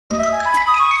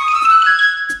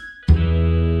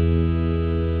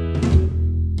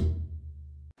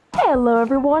Hello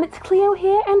everyone, it's Cleo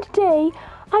here, and today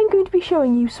I'm going to be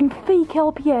showing you some fake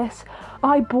LPS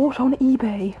I bought on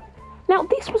eBay. Now,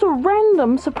 this was a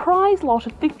random surprise lot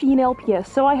of 15 LPS,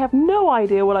 so I have no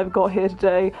idea what I've got here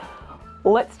today.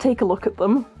 Let's take a look at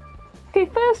them. Okay,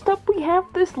 first up we have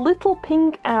this little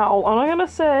pink owl, and I'm gonna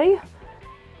say,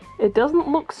 it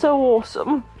doesn't look so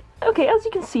awesome. Okay, as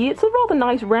you can see, it's a rather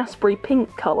nice raspberry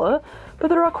pink colour, but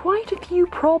there are quite a few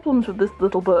problems with this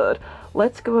little bird.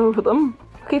 Let's go over them.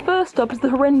 Okay, first up is the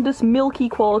horrendous milky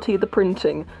quality of the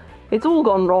printing. It's all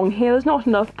gone wrong here. There's not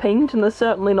enough paint and there's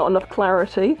certainly not enough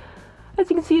clarity. As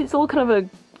you can see, it's all kind of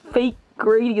a fake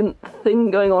gradient thing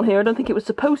going on here. I don't think it was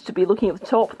supposed to be, looking at the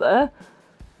top there.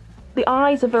 The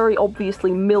eyes are very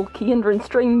obviously milky and are in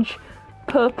strange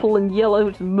purple and yellow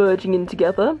just merging in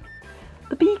together.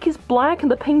 The beak is black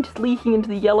and the paint is leaking into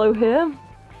the yellow here.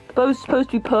 The bow is supposed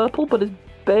to be purple but is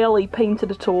barely painted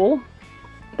at all.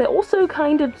 They're also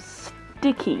kind of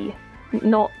sticky,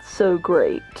 not so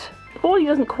great. The body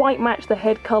doesn't quite match the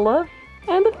head colour,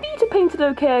 and the feet are painted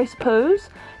okay, I suppose.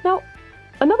 Now,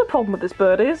 another problem with this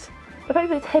bird is the fact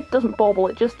that its head doesn't bobble,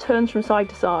 it just turns from side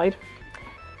to side.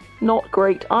 Not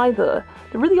great either.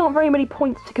 There really aren't very many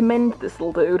points to commend this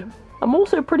little dude. I'm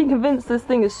also pretty convinced this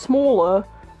thing is smaller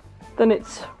than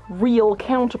its real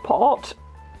counterpart.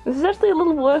 This is actually a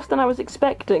little worse than I was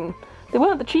expecting. They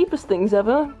weren't the cheapest things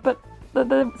ever, but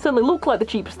they certainly look like the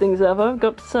cheapest things ever, I've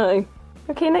got to say.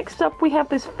 Okay, next up we have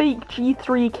this fake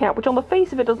G3 cat, which on the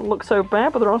face of it doesn't look so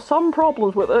bad, but there are some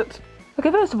problems with it.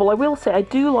 Okay, first of all, I will say I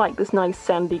do like this nice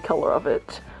sandy colour of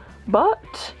it,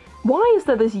 but why is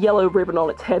there this yellow ribbon on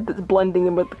its head that's blending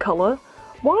in with the colour?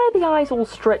 Why are the eyes all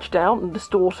stretched out and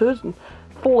distorted and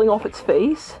falling off its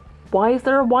face? Why is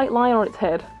there a white line on its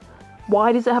head?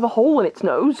 Why does it have a hole in its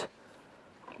nose?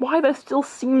 Why are there still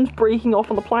seams breaking off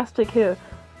on the plastic here?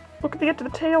 Look at the edge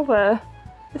of the tail there.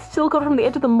 It's still got it from the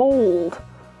edge of the mould.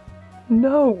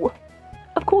 No.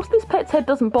 Of course, this pet's head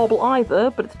doesn't bobble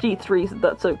either, but it's G3, so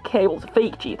that's okay. Well, it's a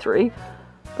fake G3.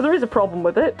 But there is a problem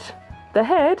with it. The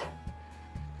head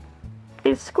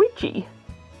is squidgy.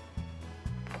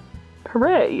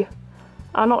 Hooray.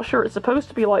 I'm not sure it's supposed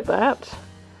to be like that.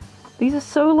 These are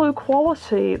so low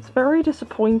quality, it's very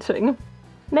disappointing.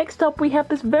 Next up we have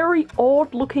this very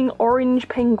odd looking orange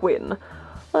penguin.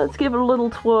 Let's give it a little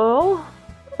twirl.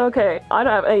 Okay, I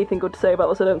don't have anything good to say about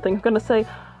this, I don't think. I'm gonna say,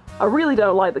 I really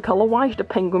don't like the colour. Why should a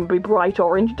penguin be bright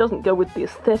orange? It doesn't go with the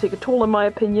aesthetic at all, in my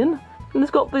opinion. And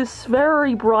it's got this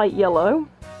very bright yellow.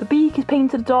 The beak is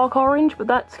painted dark orange, but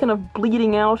that's kind of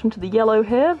bleeding out into the yellow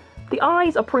here. The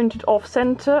eyes are printed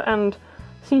off-centre and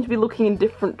seem to be looking in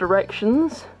different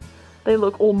directions. They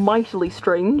look almightily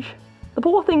strange. The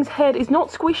poor thing's head is not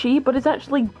squishy, but is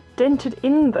actually dented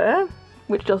in there,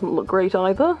 which doesn't look great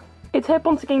either. Its head,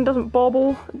 once again, doesn't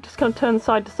bobble. It just kind of turns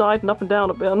side to side and up and down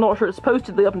a bit. I'm not sure it's supposed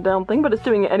to do the up and down thing, but it's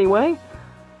doing it anyway.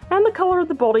 And the colour of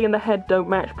the body and the head don't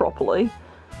match properly.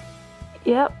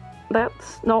 Yep,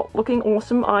 that's not looking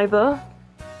awesome either.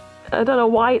 I don't know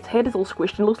why its head is all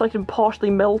squished and looks like it's been partially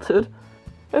melted.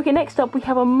 Okay, next up we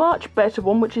have a much better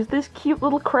one, which is this cute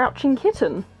little crouching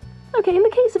kitten. Okay, in the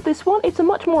case of this one, it's a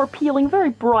much more appealing, very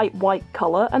bright white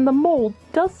colour, and the mould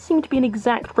does seem to be an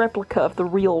exact replica of the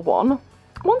real one.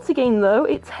 Once again though,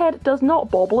 its head does not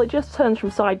bobble, it just turns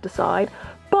from side to side,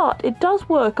 but it does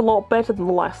work a lot better than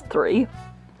the last three.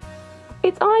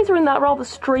 Its eyes are in that rather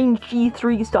strange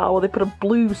G3 style where they put a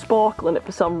blue sparkle in it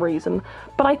for some reason,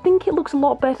 but I think it looks a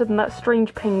lot better than that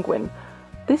strange penguin.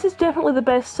 This is definitely the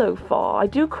best so far. I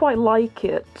do quite like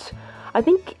it. I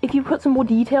think if you put some more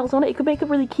details on it, it could make a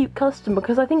really cute custom,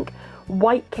 because I think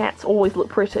white cats always look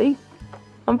pretty.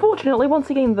 Unfortunately, once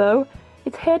again though,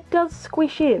 its head does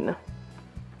squish in.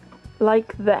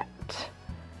 Like that.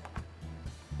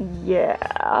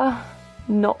 Yeah,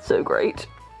 not so great.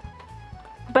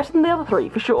 Better than the other three,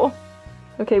 for sure.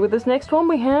 Okay, with this next one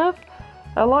we have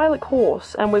a lilac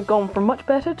horse, and we've gone from much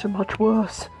better to much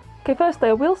worse. Okay, firstly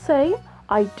I will say,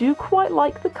 I do quite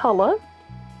like the colour.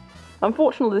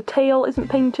 Unfortunately the tail isn't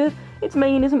painted, its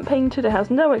mane isn't painted, it has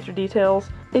no extra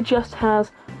details, it just has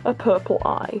a purple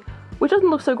eye. Which doesn't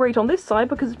look so great on this side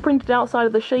because it's printed outside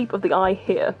of the shape of the eye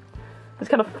here. It's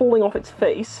kind of falling off its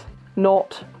face.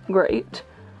 Not great.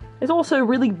 It's also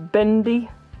really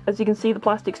bendy. As you can see, the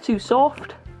plastic's too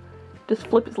soft. Just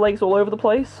flip its legs all over the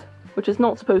place, which it's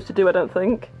not supposed to do, I don't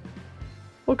think.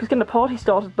 Look, it's getting a party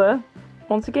started there.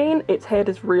 Once again, its head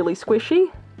is really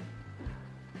squishy.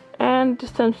 And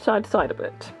just turns side to side a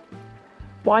bit.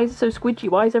 Why is it so squidgy?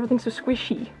 Why is everything so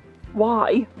squishy?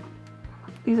 Why?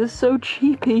 These are so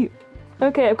cheapy.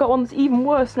 Okay, I've got one that's even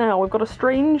worse now. We've got a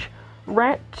strange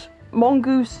rat,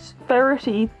 mongoose,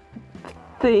 ferrety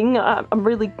thing. I'm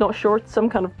really not sure. It's some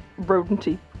kind of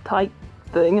rodent-y type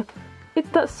thing. It's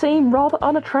that same rather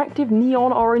unattractive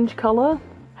neon orange colour,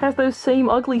 has those same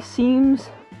ugly seams,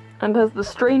 and has the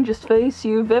strangest face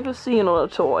you've ever seen on a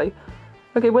toy.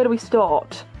 Okay, where do we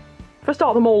start? For a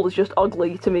start, the mold is just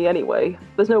ugly to me anyway.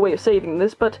 There's no way of saving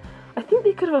this, but I think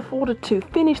they could have afforded to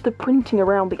finish the printing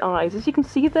around the eyes. As you can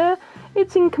see there,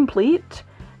 it's incomplete.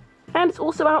 And it's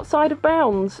also outside of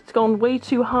bounds. It's gone way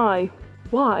too high.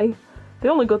 Why? The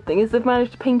only good thing is they've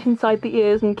managed to paint inside the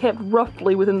ears and kept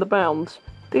roughly within the bounds.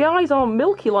 The eyes are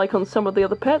milky-like on some of the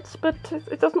other pets, but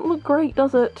it doesn't look great,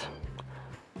 does it?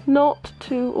 Not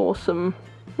too awesome.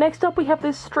 Next up we have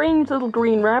this strange little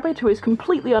green rabbit who is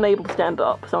completely unable to stand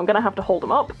up, so I'm gonna have to hold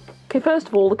him up. Okay, first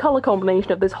of all, the colour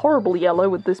combination of this horrible yellow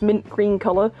with this mint green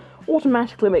colour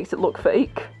automatically makes it look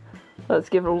fake. Let's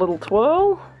give it a little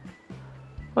twirl.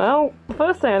 Well, the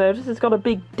first thing I noticed is it's got a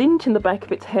big dint in the back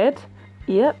of its head.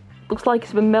 Yep, looks like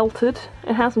it's been melted.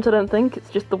 It hasn't, I don't think, it's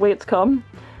just the way it's come.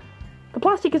 The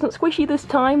plastic isn't squishy this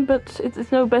time, but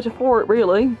it's no better for it,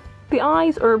 really. The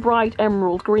eyes are a bright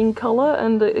emerald green colour,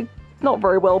 and not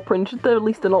very well printed, though at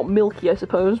least they're not milky, I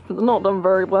suppose, but they're not done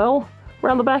very well.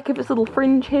 Around the back of its little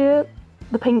fringe here,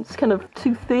 the paint's kind of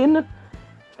too thin.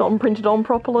 It's not been printed on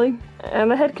properly. And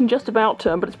the head can just about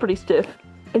turn, but it's pretty stiff.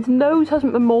 Its nose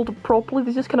hasn't been moulded properly,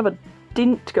 there's just kind of a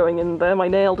dint going in there, my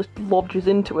nail just lodges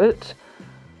into it.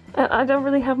 I don't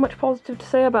really have much positive to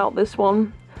say about this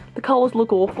one. The colours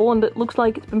look awful, and it looks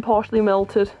like it's been partially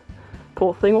melted.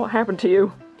 Poor thing, what happened to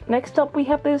you? Next up we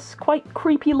have this quite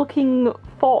creepy looking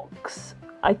fox,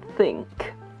 I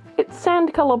think. Its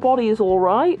sand colour body is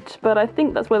alright, but I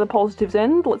think that's where the positives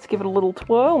end. Let's give it a little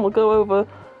twirl and we'll go over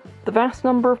the vast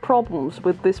number of problems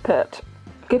with this pet.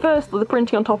 Okay, firstly, the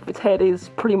printing on top of its head is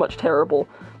pretty much terrible.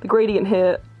 The gradient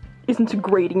here isn't a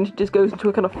gradient, it just goes into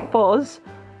a kind of fuzz.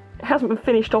 It hasn't been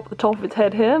finished up at the top of its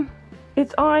head here.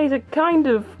 Its eyes are kind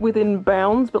of within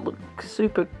bounds, but look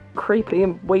super creepy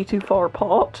and way too far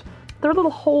apart. There are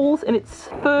little holes in its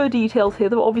fur details here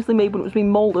that were obviously made when it was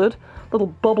being moulded. Little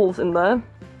bubbles in there.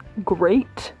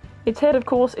 Great. Its head, of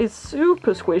course, is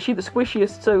super squishy, the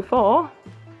squishiest so far.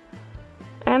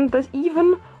 And there's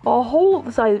even a hole at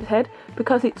the side of its head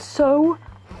because it's so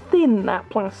thin, that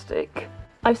plastic.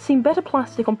 I've seen better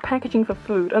plastic on packaging for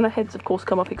food, and the heads, of course,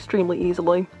 come off extremely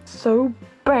easily. So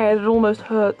bad it almost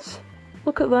hurts.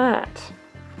 Look at that.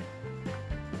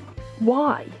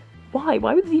 Why? Why?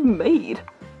 Why was it even made?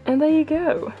 And there you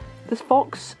go. This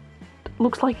fox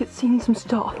looks like it's seen some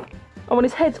stuff. Oh, and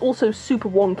his head's also super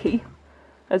wonky.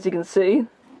 As you can see,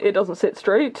 it doesn't sit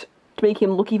straight, to make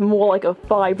him look even more like a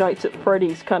Five Nights at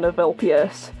Freddy's kind of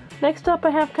LPS. Next up I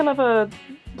have kind of a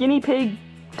guinea pig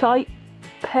type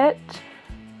pet.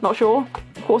 Not sure.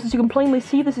 Of course, as you can plainly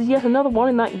see, this is yet another one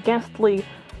in that ghastly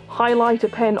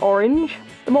highlighter pen orange.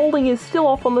 The moulding is still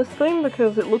off on this thing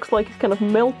because it looks like it's kind of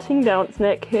melting down its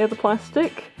neck here, the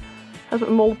plastic. Hasn't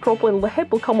been moulded properly, and the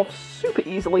head will come off super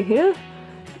easily here.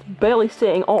 It's barely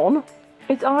staying on.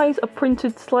 Its eyes are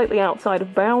printed slightly outside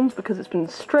of bounds because it's been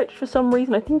stretched for some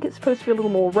reason. I think it's supposed to be a little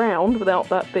more round without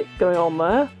that bit going on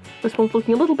there. This one's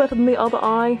looking a little better than the other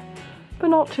eye, but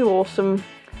not too awesome.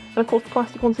 And of course the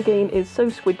plastic once again is so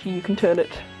squidgy you can turn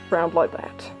it round like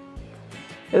that.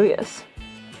 Oh yes.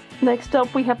 Next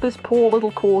up we have this poor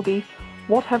little corgi.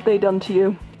 What have they done to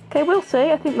you? Okay, I will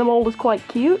say I think the mould is quite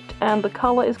cute and the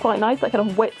colour is quite nice, that kind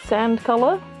of wet sand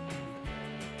colour.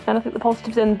 And I think the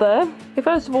positives end there. Okay,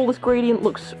 first of all, this gradient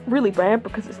looks really bad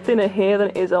because it's thinner here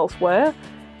than it is elsewhere.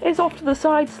 It's off to the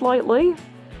side slightly.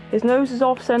 His nose is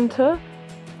off centre.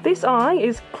 This eye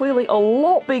is clearly a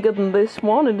lot bigger than this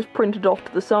one and is printed off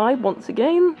to the side once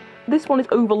again. This one is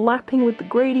overlapping with the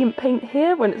gradient paint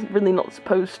here when it's really not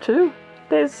supposed to.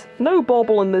 There's no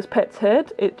bobble in this pet's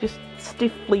head, it just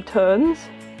stiffly turns.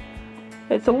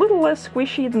 It's a little less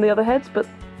squishy than the other heads, but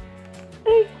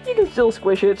you can still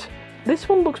squish it. This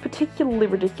one looks particularly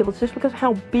ridiculous just because of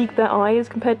how big that eye is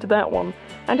compared to that one,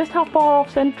 and just how far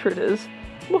off centre it is.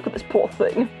 Look at this poor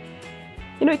thing.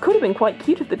 You know, it could have been quite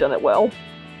cute if they'd done it well,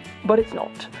 but it's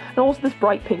not. And also this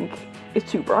bright pink is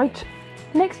too bright.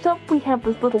 Next up we have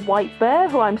this little white bear,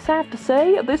 who I'm sad to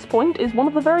say at this point is one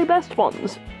of the very best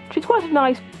ones. She's quite a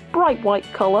nice bright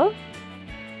white colour.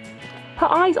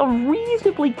 Her eyes are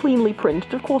reasonably cleanly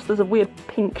printed. Of course there's a weird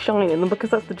pink shine in them because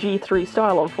that's the G3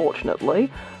 style,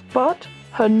 unfortunately. But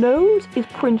her nose is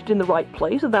printed in the right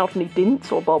place without any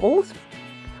dints or bubbles.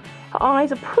 Her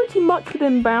eyes are pretty much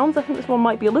within bounds. I think this one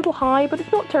might be a little high, but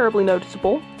it's not terribly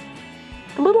noticeable.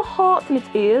 The little hearts in its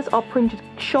ears are printed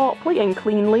sharply and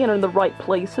cleanly and are in the right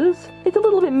places. It's a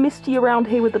little bit misty around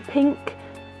here with the pink,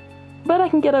 but I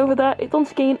can get over that.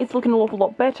 Once again, it's looking an awful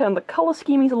lot better, and the colour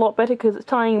scheme is a lot better because it's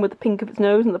tying in with the pink of its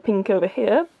nose and the pink over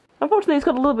here. Unfortunately, it's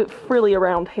got a little bit frilly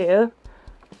around here,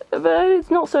 but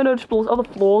it's not so noticeable as other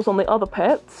flaws on the other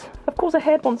pets. Of course, the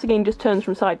head once again just turns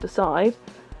from side to side,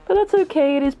 but that's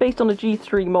okay, it is based on a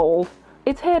G3 mould.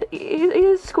 Its head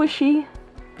is squishy.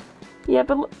 Yeah,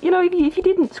 but you know, if you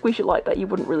didn't squish it like that, you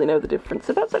wouldn't really know the difference,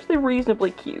 so that's actually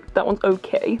reasonably cute. That one's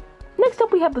okay. Next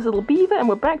up we have this little beaver, and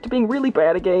we're back to being really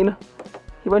bad again.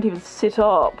 He won't even sit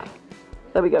up.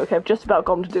 There we go, okay, I've just about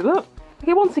got him to do that.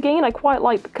 Okay, once again, I quite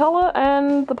like the colour,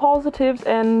 and the positives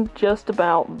end just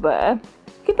about there.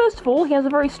 Okay, first of all, he has a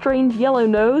very strange yellow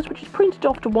nose, which is printed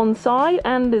off to one side,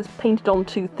 and is painted on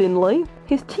too thinly.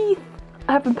 His teeth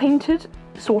have been painted,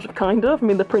 sort of, kind of. I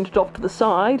mean, they're printed off to the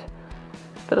side,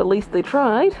 but at least they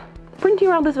tried. The printing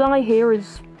around this eye here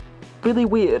is really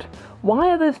weird. Why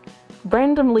are there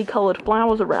randomly coloured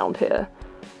flowers around here?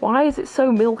 Why is it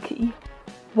so milky?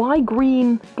 Why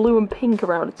green, blue and pink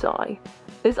around its eye?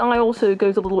 This eye also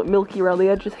goes a little bit milky around the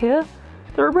edges here.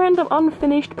 There are random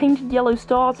unfinished painted yellow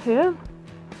stars here.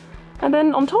 And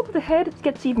then on top of the head it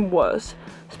gets even worse.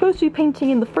 Supposed to be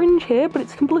painting in the fringe here, but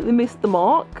it's completely missed the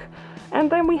mark. And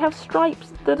then we have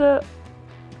stripes that are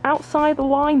outside the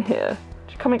line here,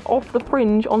 coming off the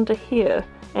fringe onto here,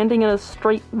 ending in a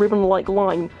straight ribbon-like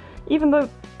line. Even though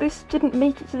this didn't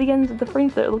make it to the ends of the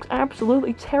fringe there, it looks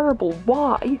absolutely terrible.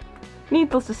 Why?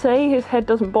 Needless to say, his head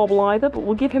doesn't bobble either, but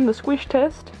we'll give him the squish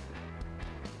test.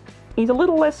 He's a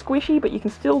little less squishy, but you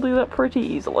can still do that pretty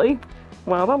easily.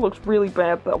 Wow, that looks really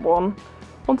bad, that one.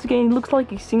 Once again, it looks like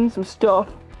he's seen some stuff.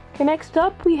 Okay, next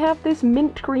up we have this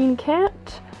mint green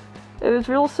cat. It is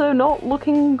also not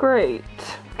looking great.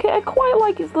 Okay, I quite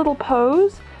like its little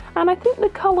pose, and I think the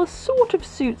colour sort of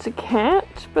suits a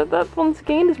cat, but that once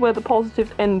again is where the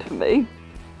positives end for me.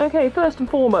 Okay, first and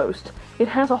foremost, it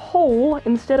has a hole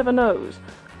instead of a nose.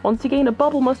 Once again, a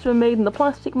bubble must have been made in the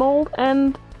plastic mould,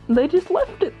 and they just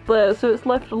left it there, so it's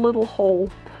left a little hole.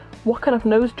 What kind of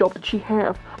nose job did she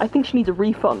have? I think she needs a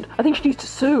refund. I think she needs to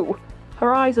sue.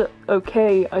 Her eyes are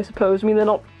okay, I suppose. I mean, they're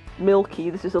not milky,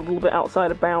 this is a little bit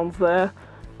outside of bounds there.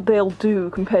 They'll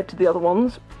do compared to the other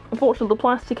ones. Unfortunately, the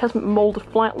plastic hasn't been moulded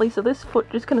flatly, so this foot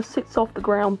just kind of sits off the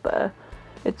ground there.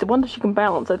 It's a wonder she can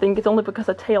balance. I think it's only because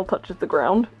her tail touches the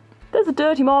ground. There's a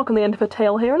dirty mark on the end of her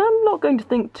tail here, and I'm not going to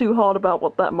think too hard about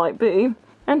what that might be.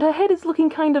 And her head is looking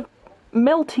kind of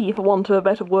melty, for want of a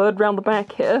better word, round the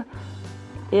back here.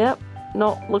 Yep,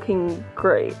 not looking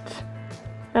great.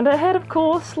 And her head, of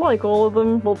course, like all of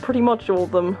them, well, pretty much all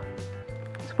of them,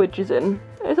 squidges in.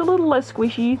 It's a little less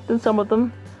squishy than some of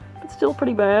them, but still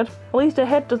pretty bad. At least her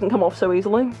head doesn't come off so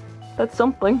easily. That's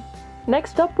something.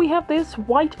 Next up we have this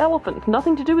white elephant,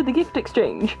 nothing to do with the gift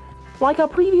exchange. Like our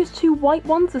previous two white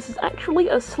ones, this is actually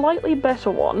a slightly better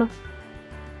one.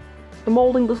 The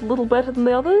moulding looks a little better than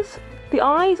the others. The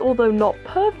eyes, although not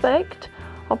perfect,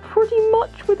 are pretty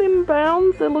much within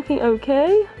bounds. They're looking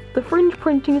okay. The fringe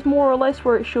printing is more or less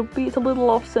where it should be. It's a little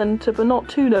off-centre, but not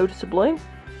too noticeably.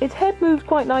 Its head moves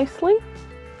quite nicely.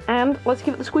 And let's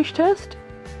give it the squish test.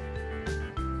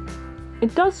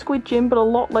 It does squidge in, but a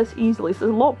lot less easily, so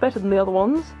it's a lot better than the other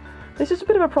ones. There's just a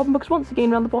bit of a problem because once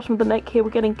again around the bottom of the neck here we're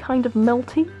getting kind of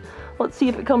melty. Let's see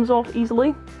if it comes off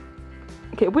easily.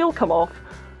 Okay, it will come off.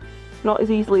 Not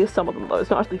as easily as some of them though, it's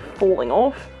not actually falling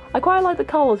off. I quite like the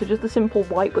colours, it's just the simple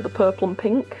white with the purple and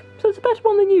pink, so it's a better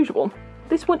one than usual.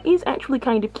 This one is actually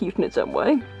kind of cute in its own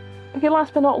way. Okay,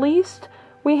 last but not least,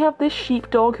 we have this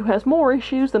sheepdog who has more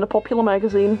issues than a popular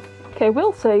magazine. Okay, I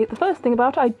will say, the first thing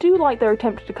about it, I do like their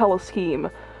attempt at a colour scheme.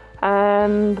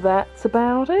 And that's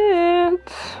about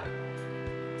it.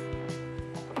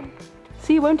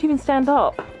 See, it won't even stand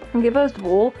up. Okay, first of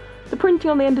all, the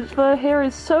printing on the end of its fur here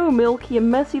is so milky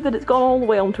and messy that it's gone all the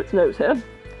way onto its nose here.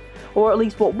 Or at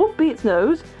least what would be its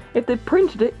nose if they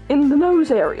printed it in the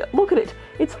nose area. Look at it,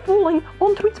 it's falling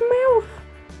onto its mouth.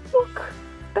 Look,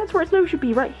 that's where its nose should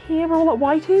be, right here where all that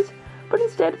white is. But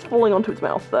instead it's falling onto its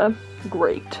mouth there.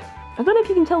 Great. I don't know if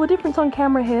you can tell the difference on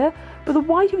camera here, but the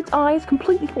white of its eye is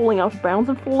completely falling out of bounds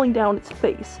and falling down its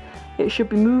face. It should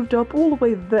be moved up all the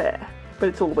way there, but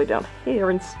it's all the way down here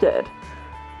instead,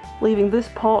 leaving this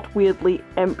part weirdly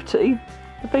empty.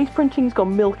 The face printing's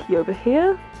gone milky over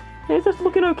here. It's just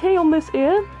looking okay on this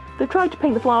ear. They've tried to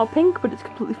paint the flower pink, but it's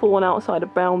completely fallen outside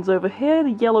of bounds over here.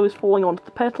 The yellow is falling onto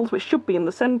the petals, which should be in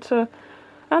the centre,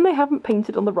 and they haven't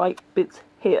painted on the right bits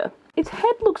here. Its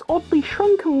head looks oddly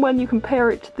shrunken when you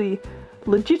compare it to the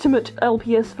legitimate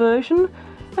LPS version,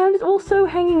 and it's also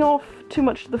hanging off too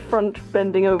much to the front,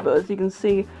 bending over. As you can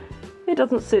see, it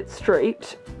doesn't sit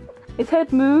straight. Its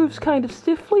head moves kind of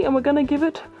stiffly, and we're going to give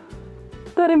it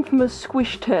that infamous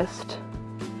squish test.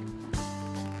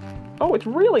 Oh, it's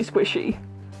really squishy.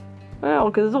 Well,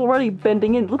 because it's already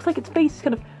bending in. It looks like its face is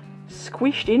kind of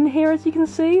squished in here, as you can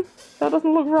see. That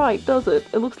doesn't look right, does it?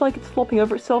 It looks like it's flopping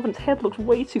over itself and its head looks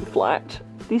way too flat.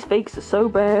 These fakes are so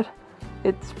bad.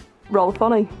 It's rather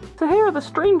funny. So here are the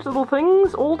strange little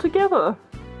things all together.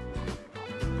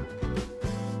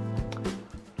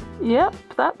 Yep,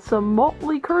 that's a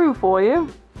motley crew for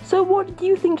you. So what do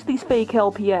you think to these fake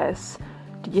LPS?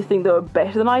 Do you think they were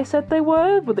better than I said they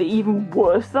were? Were they even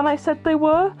worse than I said they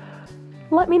were?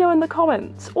 Let me know in the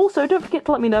comments. Also, don't forget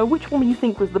to let me know which one you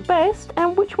think was the best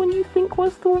and which one you think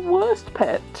was the worst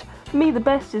pet. For me, the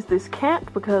best is this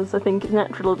cat because I think it's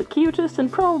naturally the cutest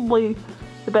and probably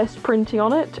the best printing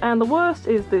on it, and the worst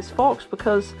is this fox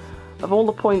because of all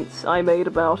the points I made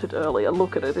about it earlier.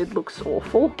 Look at it, it looks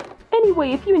awful.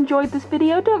 Anyway, if you enjoyed this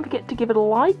video, don't forget to give it a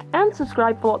like and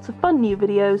subscribe for lots of fun new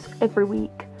videos every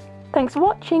week. Thanks for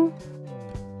watching!